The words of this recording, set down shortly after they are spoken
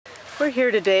We're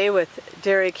here today with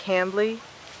Derek Hambly,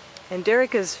 and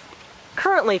Derek is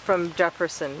currently from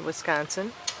Jefferson,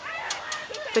 Wisconsin.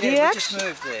 But he just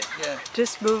moved there,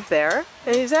 just moved there,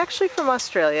 and he's actually from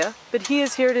Australia, but he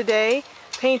is here today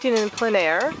painting in plein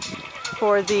air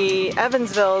for the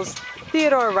Evansville's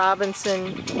Theodore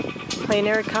Robinson plein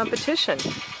air competition.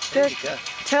 Derek,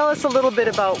 tell us a little bit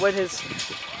about what has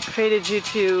created you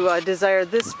to desire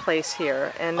this place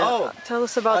here, and tell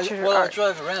us about your art. I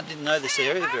drove around, didn't know this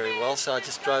area very well, so I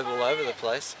just drove all over the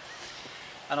place.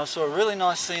 And I saw a really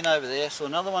nice scene over there, saw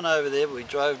another one over there, but we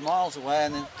drove miles away,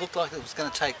 and it looked like it was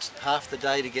going to take half the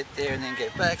day to get there and then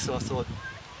get back, so I thought,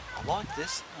 I like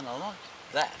this and I like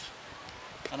that.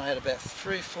 And I had about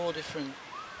 3 or 4 different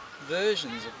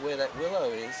versions of where that willow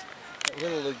is. That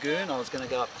willow lagoon, I was going to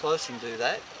go up close and do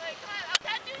that,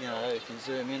 you know, if you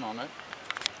zoom in on it.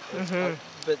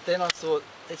 But then I thought,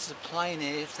 it's a plein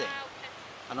air thing,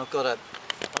 and I've got a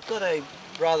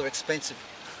rather expansive,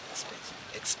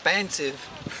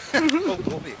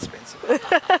 will be expensive.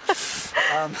 It's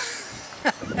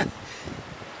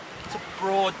a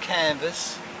broad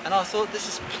canvas, and I thought this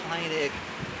is plein air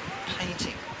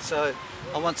painting. So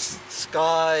I want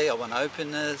sky, I want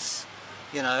openness,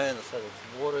 you know, and so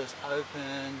the water's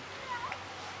open.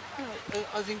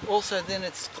 I think also then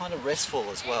it's kind of restful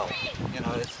as well, you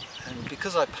know, and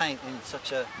because I paint in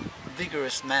such a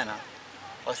vigorous manner,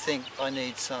 I think I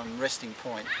need some resting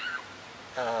point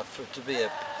for it to be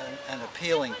an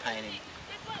appealing painting.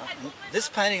 This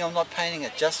painting, I'm not painting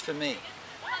it just for me.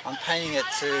 I'm painting it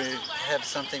to have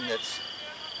something that's,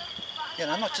 you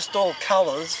know, not just all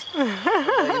colours. You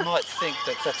might think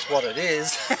that that's what it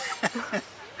is.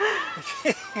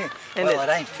 Well, it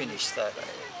ain't finished though.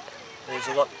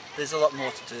 There's a lot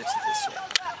more to do to this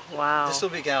yet. Wow. This will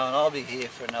be going, I'll be here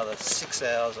for another 6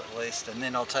 hours at least, and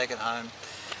then I'll take it home.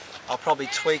 I'll probably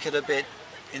tweak it a bit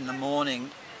in the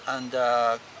morning and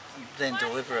then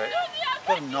deliver it.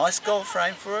 Got a nice gold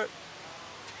frame for it,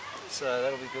 so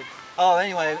that'll be good. Oh,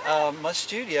 anyway, my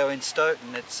studio in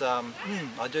Stoughton, it's I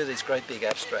do these great big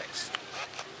abstracts,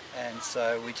 and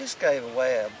so we just gave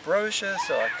away a brochure,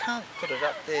 so I can't put it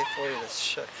up there for you to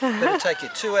show. But it'll take you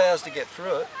 2 hours to get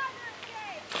through it.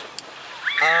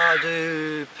 I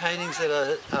do paintings that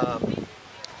are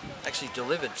actually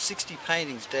delivered, 60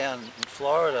 paintings down in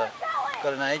Florida.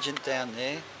 Got an agent down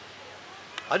there.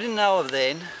 I didn't know her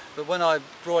then, but when I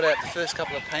brought out the first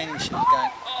couple of paintings, she was going,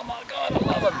 oh my God, I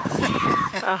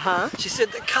love them. She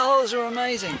said the colours are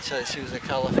amazing. So she was a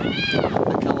colour fan,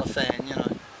 you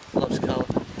know, loves colour.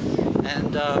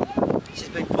 And she's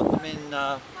been putting them in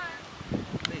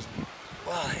these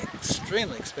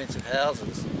extremely expensive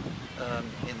houses.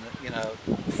 You know,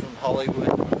 from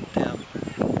Hollywood down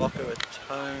Boca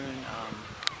Raton,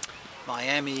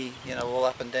 Miami, you know, all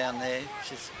up and down there.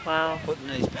 She's putting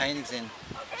these paintings in.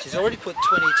 She's already put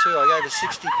 22. I gave her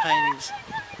 60 paintings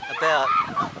about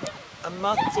a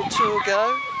month or 2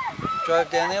 ago. Drove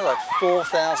down there, like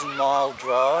 4,000 mile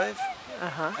drive.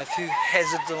 A few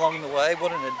hazards along the way.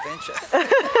 What an adventure.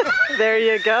 There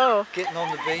you go. Getting on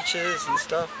the beaches and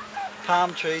stuff.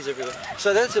 Palm trees everywhere.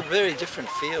 So that's a very different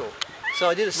feel. So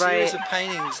I did a series of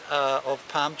paintings of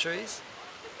palm trees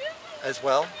as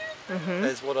well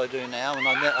as what I do now, and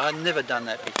I've never done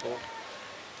that before.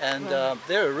 And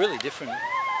they're a really different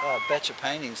batch of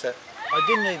paintings that I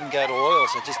didn't even go to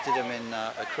oils, I just did them in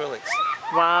acrylics.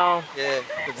 Wow. Yeah,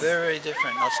 they're very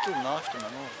different. I still knifed them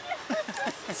and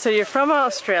all. So you're from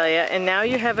Australia, and now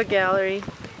you have a gallery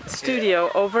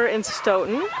studio over in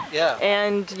Stoughton. Yeah.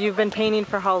 And you've been painting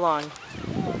for how long?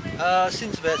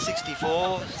 Since about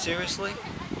 64, seriously.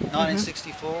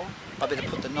 1964. I better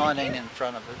put the 19 in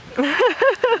front of it.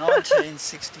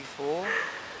 1964.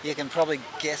 You can probably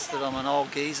guess that I'm an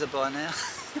old geezer by now.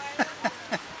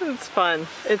 It's fun.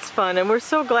 It's fun, and we're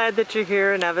so glad that you're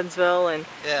here in Evansville,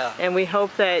 and we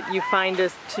hope that you find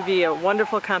this to be a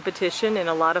wonderful competition and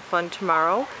a lot of fun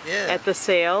tomorrow at the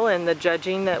sale and the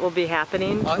judging that will be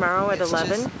happening tomorrow at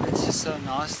 11. It's just so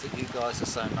nice that you guys are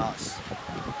so nice.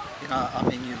 You know, I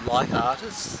mean, you like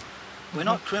artists. We're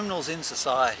not criminals in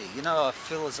society. You know, I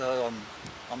feel as though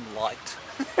I'm liked.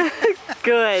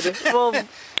 Good. Well,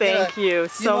 thank you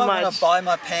so much. You might want to buy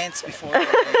my pants before you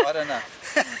leave. I don't know.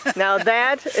 Now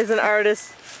that is an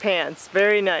artist's pants.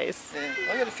 Very nice.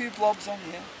 Yeah, I got a few blobs on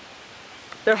here.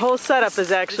 Their whole setup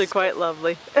is actually quite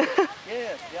lovely.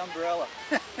 Yeah, the umbrella.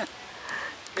 Yeah,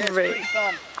 it's pretty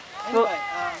fun. Anyway, well,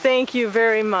 thank you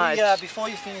very much. Before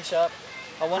you finish up,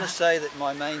 I want to say that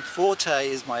my main forte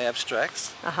is my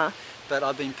abstracts. But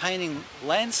I've been painting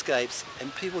landscapes,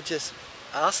 and people just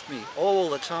ask me all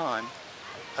the time,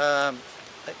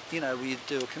 you know, will you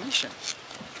do a commission?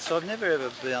 So I've never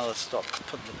ever been able to stop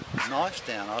putting the knife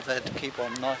down. I've had to keep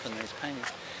on knifing these paintings.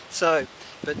 So,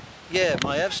 but yeah,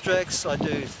 my abstracts, I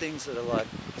do things that are like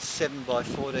 7 by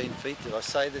 14 feet. Did I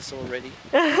say this already?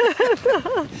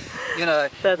 You know,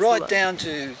 That's right down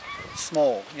to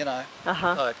small, you know,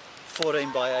 Uh-huh. like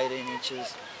 14 by 18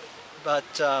 inches. But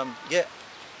yeah,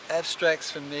 abstracts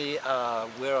for me are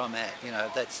where I'm at. You know,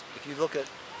 that's, if you look at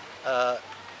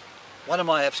one of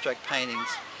my abstract paintings,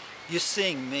 you're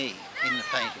seeing me in the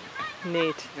painting.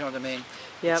 Neat. You know what I mean?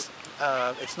 Yep.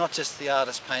 It's not just the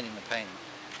artist painting the painting.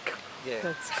 Yeah.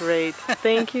 That's great.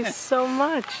 Thank you so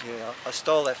much. Yeah, I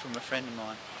stole that from a friend of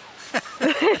mine.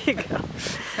 There you go.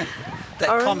 That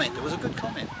All right. comment, it was a good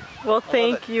comment. Well, love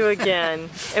thank it. you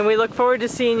again. And we look forward to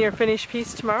seeing your finished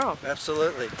piece tomorrow.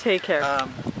 Absolutely. Take care. Yeah,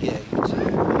 you too.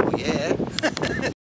 Oh, yeah.